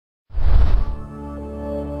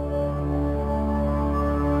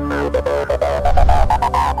Atoms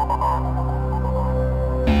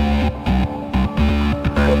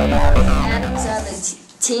are the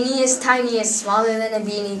teeniest, tiniest, smaller than a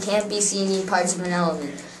beanie, can't be seen parts of an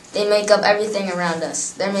element. They make up everything around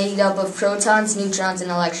us. They're made up of protons, neutrons, and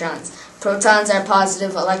electrons. Protons are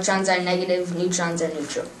positive, electrons are negative, neutrons are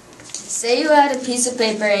neutral. Say you had a piece of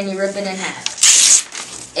paper and you rip it in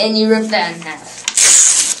half. And you rip that in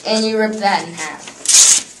half. And you rip that in half.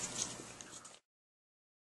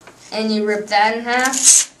 And you rip that in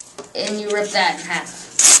half. And you rip that in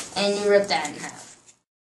half. And you rip that in half.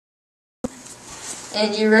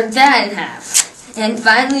 And you rip that in half. And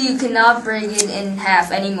finally you cannot break it in half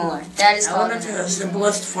anymore. That is called Elements are the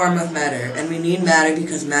simplest form of matter, and we need matter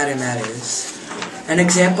because matter matters. An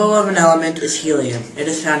example of an element is helium. It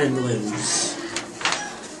is found in balloons.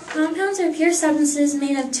 Compounds are pure substances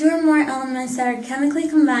made of two or more elements that are chemically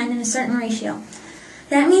combined in a certain ratio.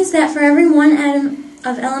 That means that for every one atom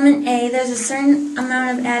of element A, there's a certain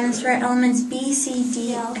amount of atoms for elements B, C,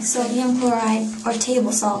 D, like sodium chloride or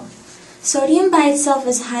table salt. Sodium by itself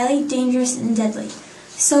is highly dangerous and deadly.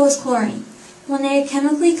 So is chlorine. When they are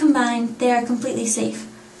chemically combined, they are completely safe.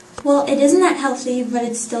 Well, it isn't that healthy, but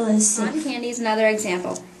it still is safe. Cotton candy is another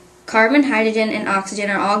example. Carbon, hydrogen, and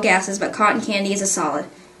oxygen are all gases, but cotton candy is a solid.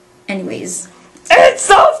 Anyways. It's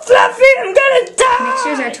so fluffy, I'm gonna die!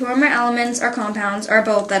 Mixtures are two or more elements or compounds, or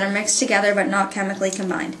both, that are mixed together but not chemically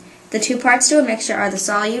combined. The two parts to a mixture are the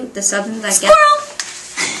solute, the substance that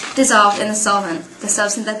gets dissolved, and the solvent, the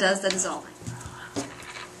substance that does the dissolving.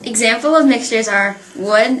 Example of mixtures are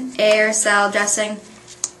wood, air, salad dressing,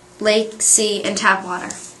 lake, sea, and tap water.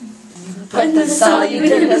 Put the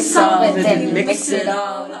solute in the solvent and mix it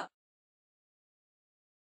all up.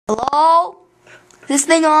 Hello? This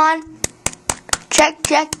thing on? Check,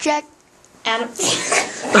 check, check. Adam.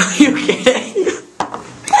 Are you kidding?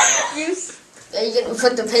 Are you going to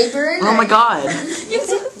put the paper in? Oh my god.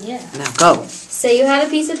 Yeah. Now go. Say you had a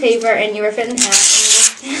piece of paper and you rip it in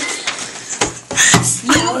half.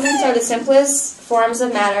 Elements are the simplest forms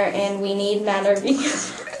of matter, and we need matter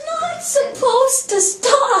because We're not supposed to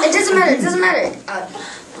stop! It doesn't matter, it doesn't matter.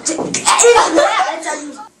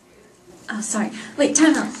 Oh, sorry. Wait,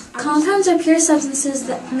 time out. Compounds are pure substances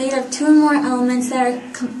that made of two or more elements that are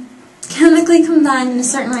chemically combined in a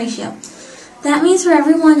certain ratio. That means for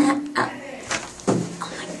every one... oh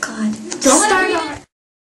my god. Don't start over.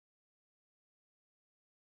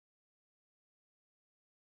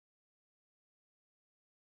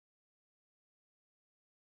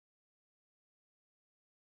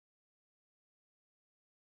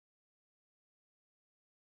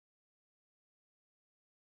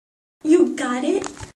 You got it?